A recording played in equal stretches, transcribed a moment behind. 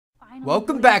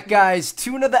Welcome back, guys,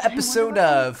 to another I wonder episode what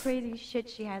kind of crazy shit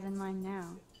she has in mind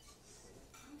now.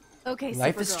 Okay,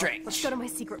 Life Supergirl, is Strange. let's go to my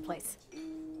secret place.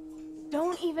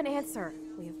 Don't even answer.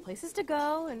 We have places to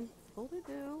go and people to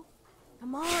do.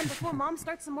 Come on, before Mom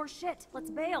starts some more shit. Let's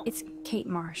bail. It's Kate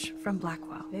Marsh from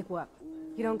Blackwell. Big whoop.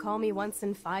 You don't call me once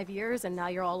in 5 years and now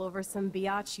you're all over some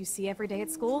biatch you see every day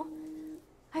at school?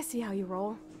 I see how you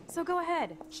roll. So go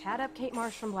ahead, chat up Kate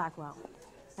Marsh from Blackwell.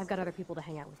 I've got other people to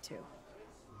hang out with too.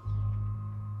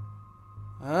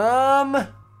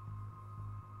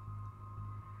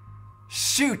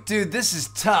 Shoot, dude, this is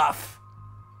tough.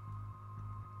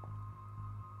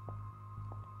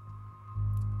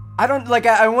 I don't, like,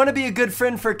 I want to be a good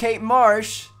friend for Kate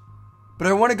Marsh, but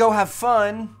I want to go have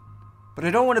fun, but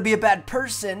I don't want to be a bad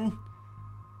person.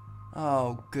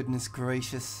 Oh, goodness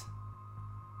gracious.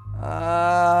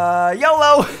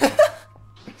 YOLO!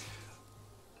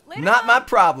 Later, Not my Mom.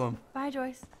 problem. Bye,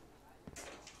 Joyce.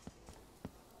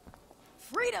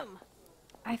 Freedom!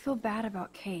 I feel bad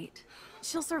about Kate.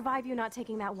 She'll survive you not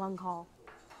taking that one call.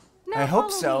 Now I hope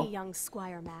follow so. me, young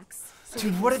Squire Max. So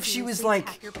Dude, we what can if she was seriously like-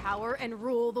 tap your power and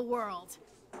rule the world?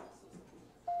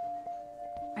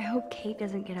 I hope Kate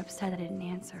doesn't get upset I didn't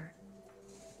answer.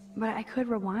 But I could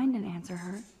rewind and answer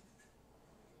her.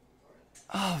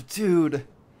 Oh, dude.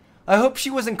 I hope she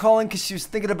wasn't calling because she was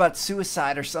thinking about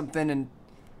suicide or something and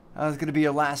I was going to be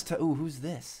her last Ooh, who's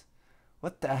this?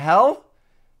 What the hell?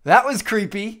 That was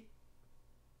creepy.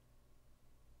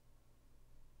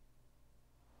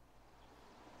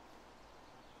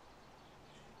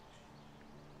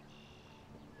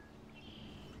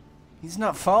 He's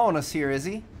not following us here, is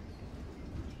he?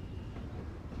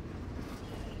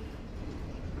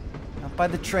 Not by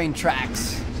the train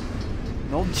tracks.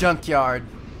 An old junkyard.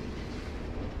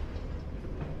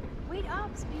 Wait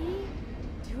up, Speedy.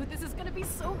 Dude, this is gonna be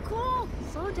so cool!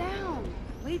 Slow down.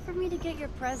 Wait for me to get your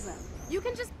present. You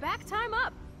can just back time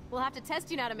up. We'll have to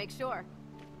test you now to make sure.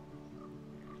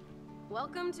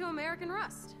 Welcome to American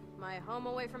Rust, my home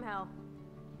away from hell.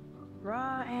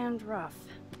 Raw and rough.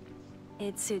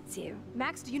 It suits you.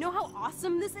 Max, do you know how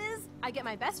awesome this is? I get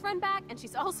my best friend back, and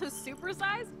she's also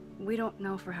supersized. We don't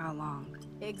know for how long.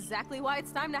 Exactly why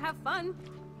it's time to have fun.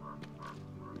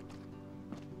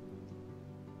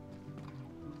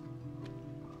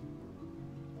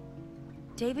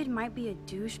 David might be a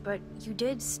douche, but you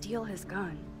did steal his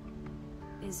gun.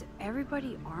 Is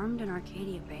everybody armed in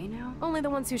Arcadia Bay now? Only the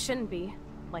ones who shouldn't be,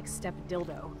 like Step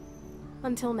Dildo.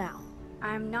 Until now.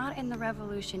 I'm not in the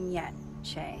revolution yet,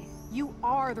 Che. You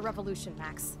are the revolution,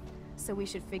 Max. So we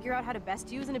should figure out how to best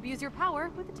use and abuse your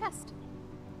power with a test.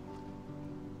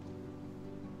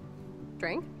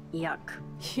 Drink? Yuck.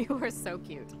 You are so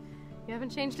cute. You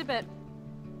haven't changed a bit.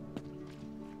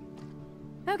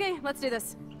 Okay, let's do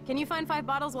this. Can you find 5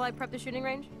 bottles while I prep the shooting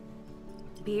range?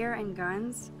 Beer and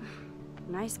guns?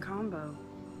 Nice combo.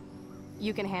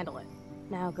 You can handle it.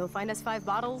 Now go find us 5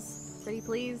 bottles, pretty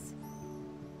please.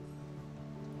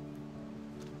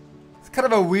 It's kind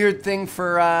of a weird thing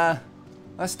for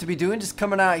us to be doing, just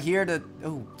coming out here to...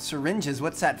 Oh, syringes.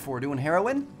 What's that for? Doing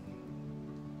heroin?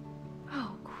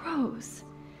 Oh, gross.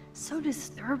 So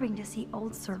disturbing to see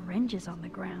old syringes on the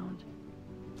ground.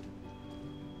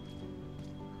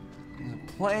 There's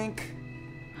a plank.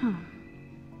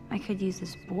 I could use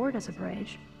this board as a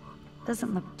bridge.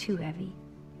 Doesn't look too heavy.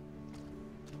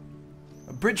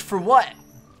 A bridge for what?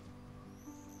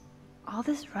 All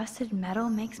this rusted metal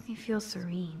makes me feel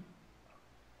serene.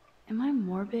 Am I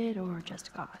morbid or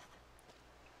just goth?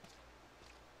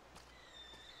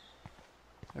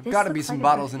 There's This got to be looks some like a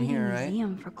bottles in graffiti here, right?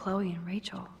 museum for Chloe and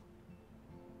Rachel.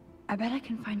 I bet I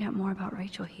can find out more about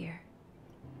Rachel here.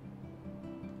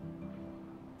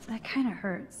 That kind of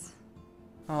hurts.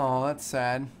 Oh, that's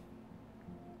sad.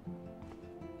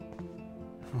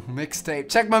 Mixtape.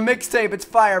 Check my mixtape. It's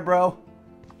fire, bro.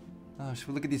 Oh, should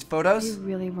we look at these We photos?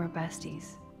 really were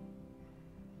besties.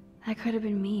 That could have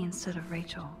been me instead of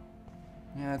Rachel.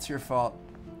 Yeah, it's your fault.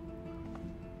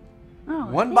 Oh,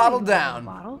 One hey, bottle you down.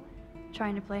 Bottle.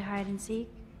 Trying to play hide and seek.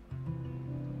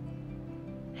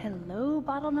 Hello,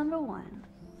 bottle number 1.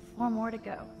 4 more to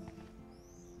go.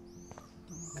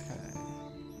 Okay.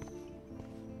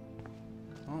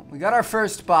 Well, we got our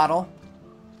first bottle.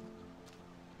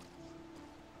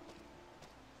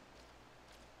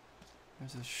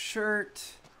 There's a shirt.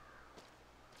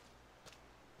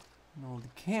 An old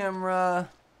camera.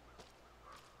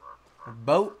 A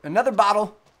boat. Another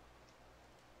bottle.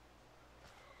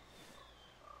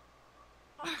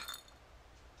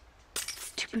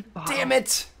 Stupid bottle. Damn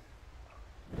it!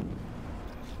 Gonna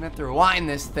have to rewind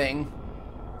this thing.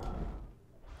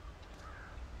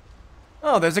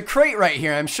 Oh, there's a crate right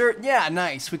here. I'm sure. Yeah,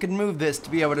 nice. We could move this to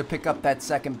be able to pick up that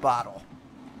second bottle.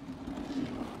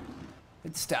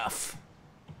 Good stuff.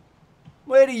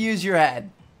 Way to use your head.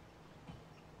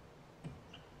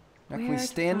 Now can we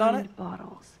stand on it?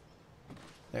 Bottles.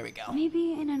 There we go.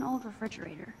 Maybe in an old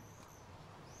refrigerator.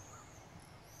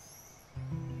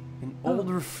 An old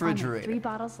refrigerator. 3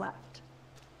 bottles left.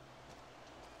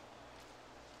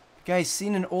 You guys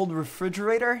seen an old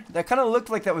refrigerator? That kind of looked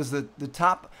like that was the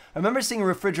top. I remember seeing a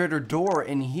refrigerator door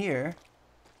in here.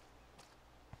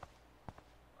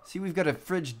 See, we've got a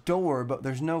fridge door, but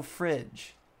there's no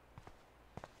fridge.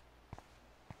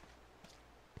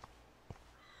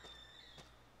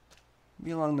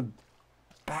 Maybe along the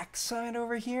backside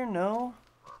over here? No?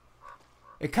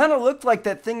 It kind of looked like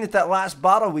that thing that last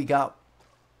bottle we got.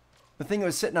 The thing it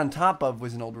was sitting on top of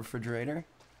was an old refrigerator.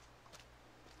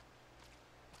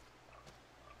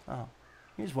 Oh,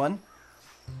 here's one.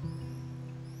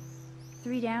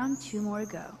 3 down, 2 more to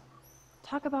go.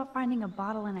 Talk about finding a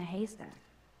bottle in a haystack.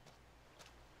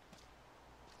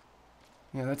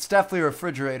 Yeah, that's definitely a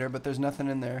refrigerator, but there's nothing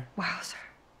in there. Wowzer.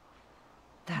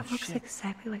 That looks shit.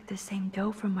 exactly like the same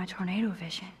doe from my tornado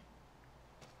vision.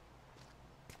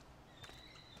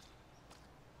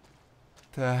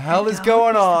 The hell is That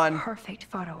going the on? Perfect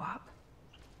photo op.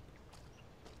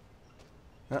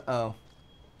 Uh-oh.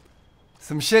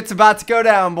 Some shit's about to go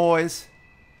down, boys.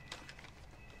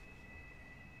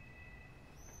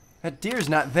 That deer's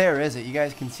not there, is it? You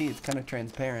guys can see it's kind of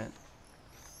transparent.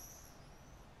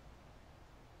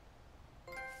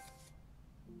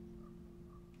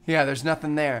 Yeah, there's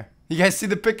nothing there. You guys see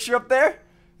the picture up there?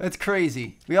 That's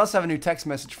crazy. We also have a new text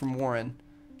message from Warren.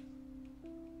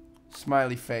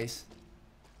 Smiley face.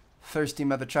 Thirsty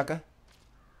mother chucker.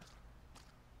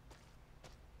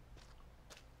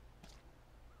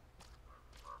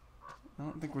 I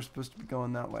don't think we're supposed to be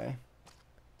going that way.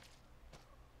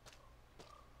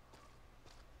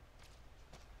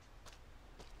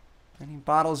 Any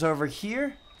bottles over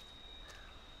here?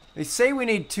 They say we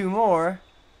need 2 more.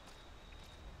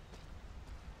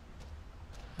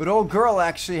 But old girl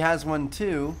actually has one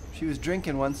too. She was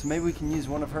drinking one, so maybe we can use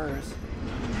one of hers.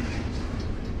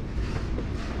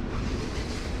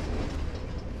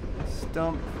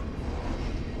 Stump.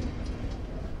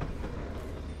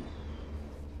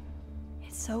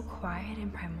 It's so quiet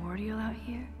and primordial out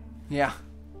here. Yeah.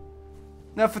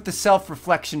 Enough with the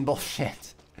self-reflection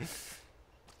bullshit.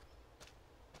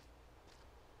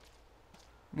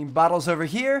 Any bottles over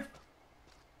here?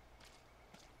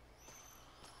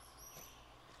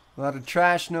 A lot of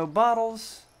trash, no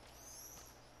bottles.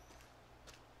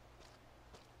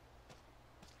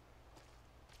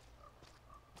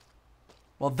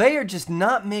 Well, they are just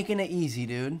not making it easy,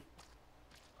 dude.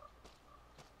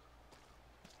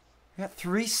 We got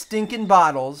 3 stinking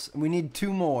bottles, and we need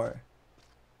 2 more.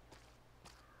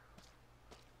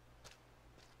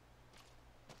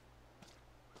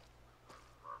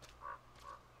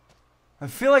 I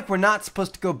feel like we're not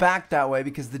supposed to go back that way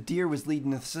because the deer was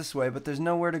leading us this way, but there's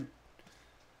nowhere to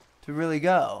really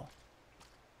go.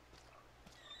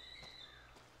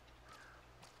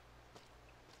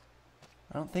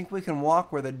 I don't think we can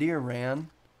walk where the deer ran.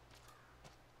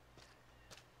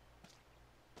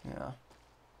 Yeah.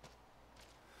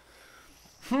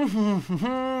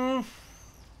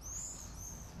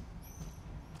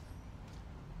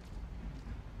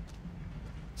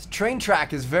 This train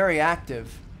track is very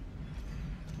active.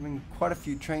 I mean, quite a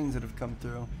few trains that have come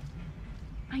through.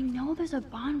 I know there's a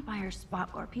bonfire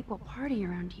spot where people party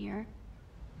around here.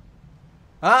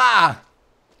 Ah!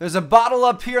 There's a bottle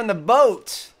up here in the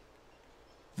boat.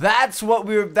 That's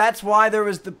why there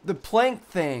was the plank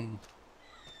thing.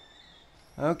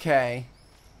 Okay.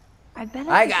 I bet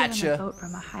I I could gotcha. get on a boat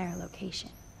from a higher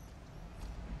location.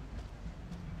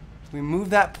 We move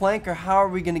that plank, or how are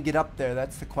we going to get up there?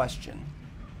 That's the question.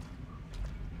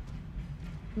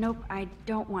 Nope, I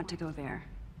don't want to go there.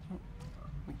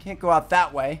 We can't go out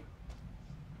that way.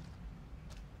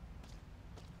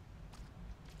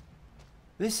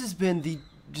 This has been the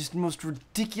just most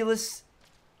ridiculous,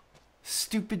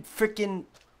 stupid frickin'...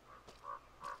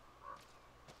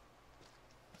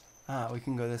 Ah, we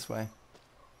can go this way.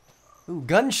 Ooh,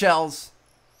 gun shells.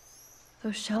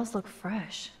 Those shells look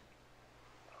fresh.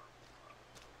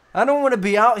 I don't want to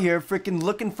be out here frickin'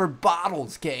 looking for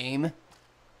bottles, game.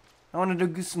 I want to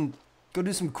go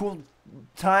do some cool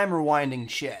time rewinding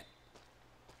shit.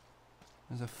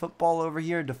 There's a football over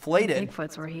here, deflated.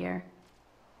 Bigfoots were here.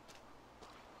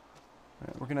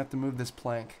 Alright, we're gonna have to move this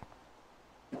plank.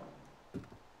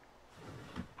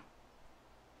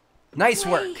 Nice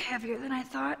Way work. heavier than I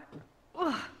thought.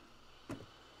 Ugh.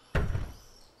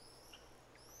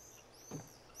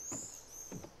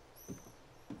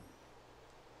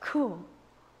 Cool.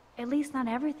 At least not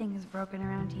everything is broken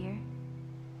around here.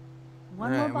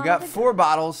 One more Alright, we bottle got to 4 go.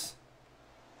 bottles.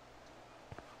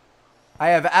 I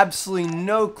have absolutely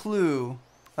no clue.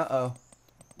 Uh-oh.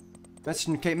 Message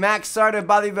from Kate. Max, sorry to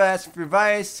bother you by asking for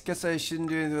advice. Guess I shouldn't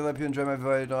do anything to let people enjoy my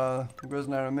void. Girls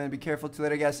not a minute. Be careful. Too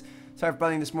late, I guess. Sorry for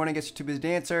bothering you this morning. Guess you're too busy to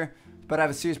answer. But I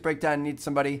have a serious breakdown and need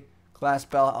somebody. Class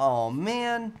bell. Oh,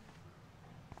 man.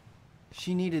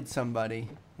 She needed somebody.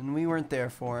 And we weren't there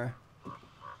for her.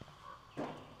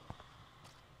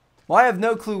 Well, I have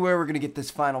no clue where we're going to get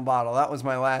this final bottle. That was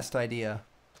my last idea.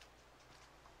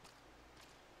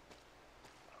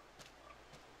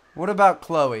 What about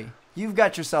Chloe? You've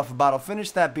got yourself a bottle.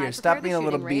 Finish that beer. Stop being a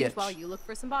little bitch. While you look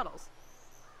for some bottles.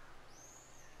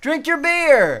 Drink your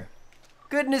beer!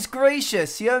 Goodness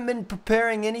gracious, you haven't been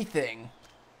preparing anything.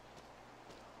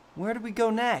 Where do we go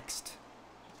next?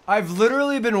 I've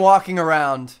literally been walking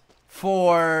around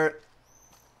for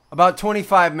about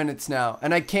 25 minutes now,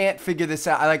 and I can't figure this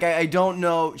out. I don't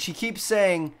know. She keeps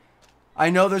saying, I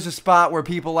know there's a spot where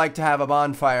people like to have a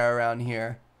bonfire around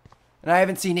here. And I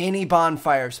haven't seen any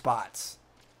bonfire spots.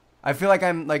 I feel like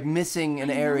I'm like missing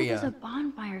an area. There's a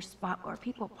bonfire spot where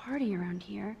people party around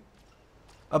here.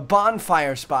 A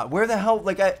bonfire spot. Where the hell?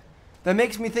 Like that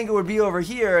makes me think it would be over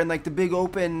here in like the big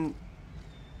open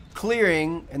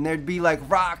clearing, and there'd be like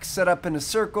rocks set up in a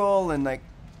circle and like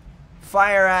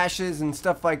fire ashes and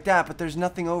stuff like that. But there's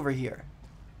nothing over here.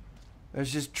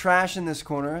 There's just trash in this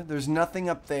corner. There's nothing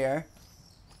up there.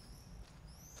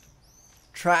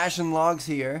 Trash and logs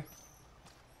here.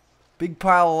 Big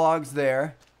pile of logs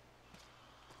there.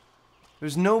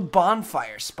 There's no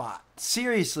bonfire spot.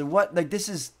 Seriously, what? Like, this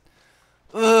is...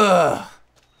 Ugh.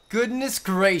 Goodness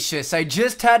gracious. I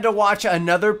just had to watch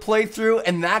another playthrough,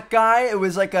 and that guy, it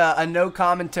was like a no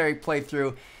commentary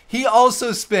playthrough. He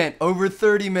also spent over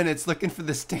 30 minutes looking for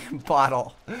this damn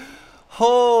bottle.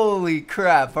 Holy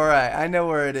crap. Alright, I know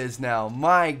where it is now.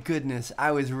 My goodness,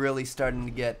 I was really starting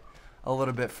to get a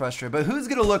little bit frustrated. But who's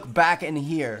going to look back in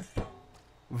here?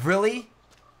 Really?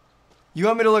 You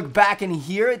want me to look back in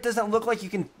here? It doesn't look like you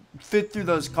can fit through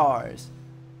those cars.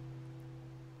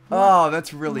 Oh,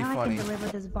 that's really now funny. I can deliver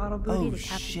this bottle booty Oh, to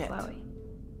Captain shit. Chloe.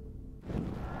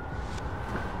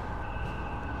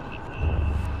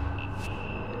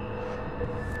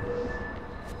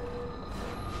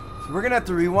 So we're gonna have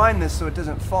to rewind this so it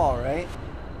doesn't fall, right?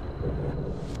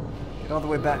 Get all the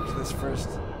way back to this first.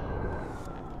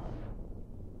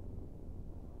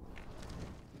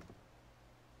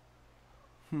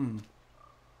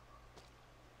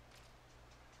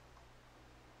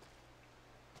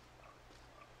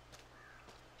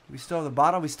 We still have the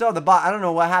bottle? We still have the bottle. I don't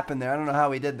know what happened there. I don't know how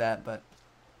we did that, but...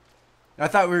 I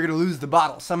thought we were going to lose the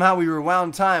bottle. Somehow we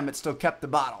rewound time, but still kept the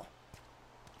bottle.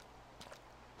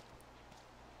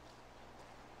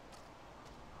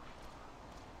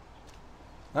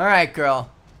 Alright,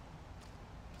 girl.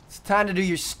 It's time to do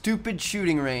your stupid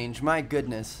shooting range. My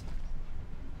goodness.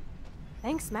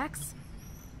 Thanks, Max.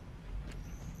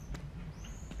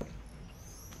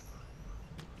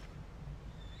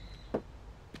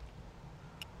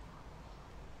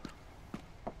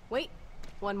 Wait,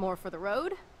 one more for the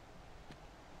road.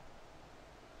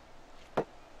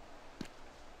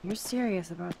 You're serious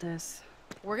about this.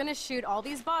 We're gonna shoot all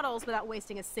these bottles without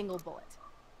wasting a single bullet.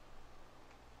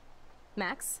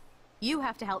 Max, you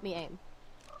have to help me aim.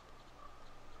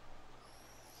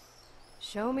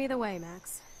 Show me the way,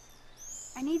 Max.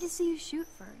 I need to see you shoot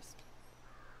first.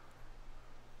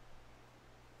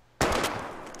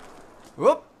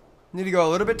 Whoop! Need to go a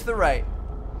little bit to the right.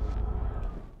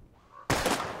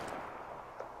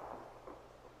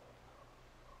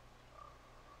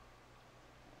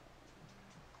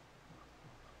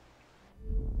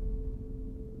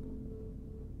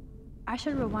 I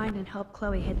should rewind and help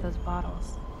Chloe hit those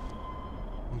bottles.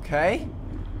 Okay.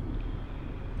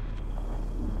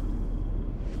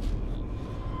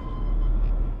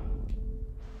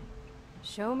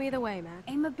 Show me the way, Max.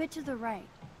 Aim a bit to the right.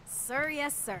 Sir,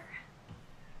 yes, sir.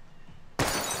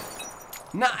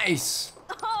 Nice!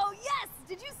 Oh, yes!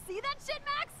 Did you see that shit,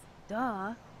 Max?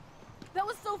 Duh. That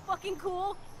was so fucking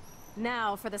cool.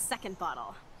 Now for the second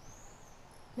bottle.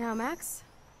 Now, Max,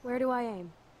 where do I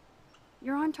aim?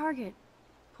 You're on target.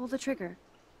 Pull the trigger.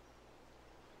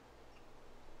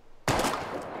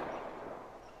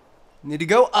 Need to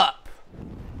go up.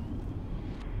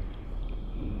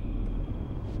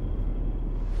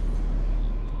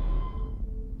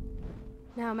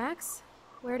 Now, Max,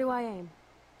 where do I aim?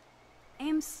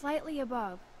 Aim slightly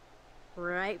above.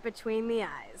 Right between the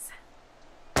eyes.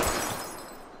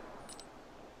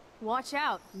 Watch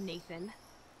out, Nathan.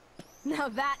 Now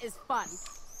that is fun.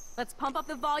 Let's pump up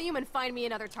the volume and find me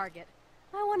another target.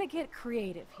 I want to get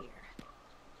creative here.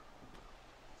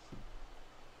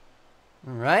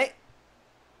 All right.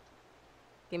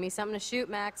 Give me something to shoot,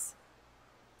 Max.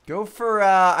 Go for,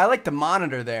 I like the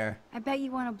monitor there. I bet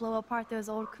you want to blow apart those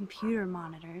old computer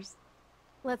monitors.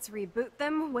 Let's reboot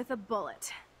them with a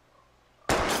bullet.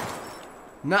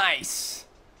 Nice.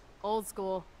 Old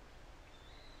school.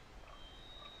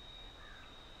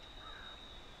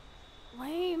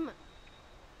 Lame.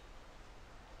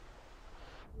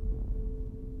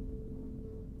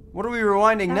 What are we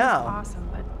rewinding That now? was awesome,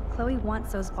 but Chloe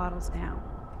wants those bottles now.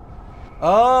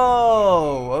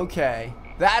 Oh, okay.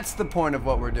 That's the point of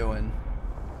what we're doing.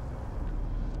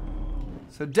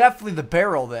 So definitely the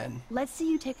barrel then. Let's see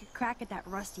you take a crack at that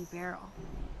rusty barrel.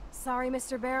 Sorry,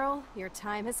 Mr. Barrel, your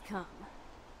time has come.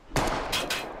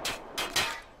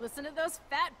 Listen to those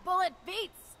fat bullet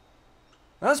beats!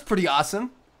 That was pretty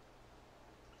awesome.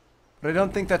 But I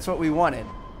don't think that's what we wanted.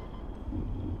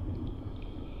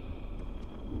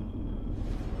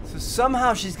 So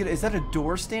somehow she's gonna... Is that a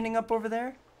door standing up over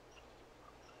there?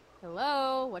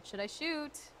 Hello, what should I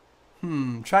shoot?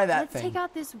 Try that Let's thing. take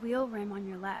out this wheel rim on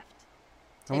your left.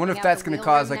 I wonder if Taking out that's the gonna wheel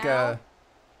cause rim like now? a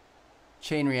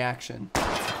chain reaction.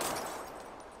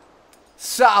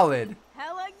 Solid.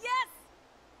 Hella yes!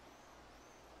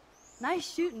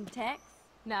 Nice shooting, Tex.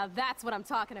 Now that's what I'm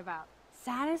talking about.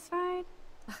 Satisfied?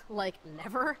 Like,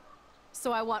 never?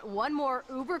 So I want one more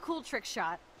uber cool trick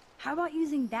shot. How about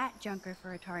using that junker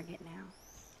for a target now?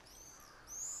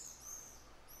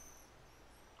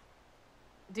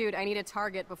 Dude, I need a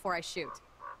target before I shoot.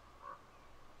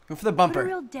 Go for the Put a bumper.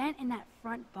 real dent in that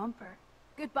front bumper.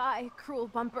 Goodbye, cruel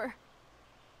bumper.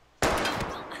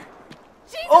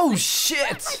 Jesus, Oh I shit!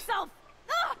 shot myself!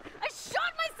 Ah, I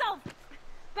shot myself!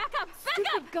 Back up! Back up!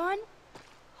 Stupid gun!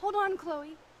 Hold on,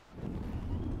 Chloe.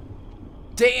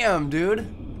 Damn,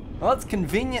 dude. Well, it's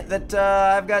convenient that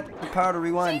I've got the power to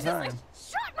rewind Jesus, I time.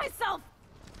 shot myself!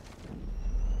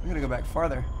 I'm gonna go back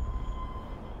farther.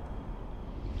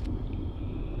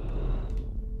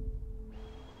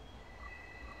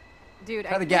 Dude,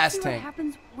 Try the I gas See what tank.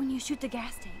 happens when you shoot the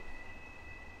gas tank.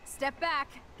 step back.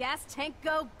 Gas tank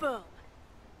go boom.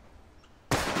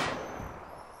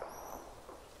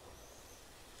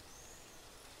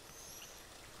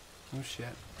 Oh shit.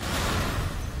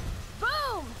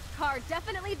 Boom! Car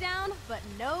definitely down, but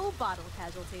no bottle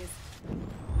casualties.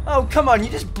 Oh, come on, you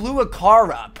just blew a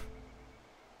car up.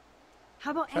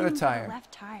 How about Try the aiming for tire. the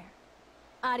left tire?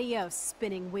 Adios,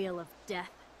 spinning wheel of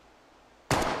death.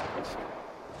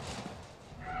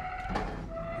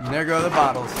 And there go the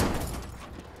bottles.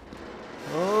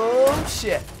 Oh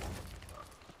shit.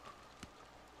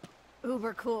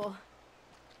 Uber cool.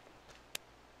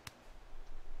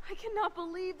 I cannot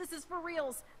believe this is for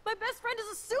reals. My best friend is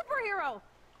a superhero.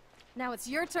 Now it's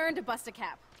your turn to bust a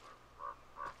cap.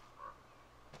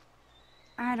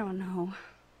 I don't know.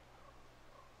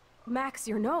 Max,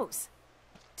 your nose.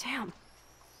 Damn.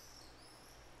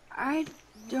 I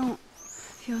don't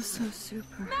feel so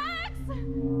super. Max!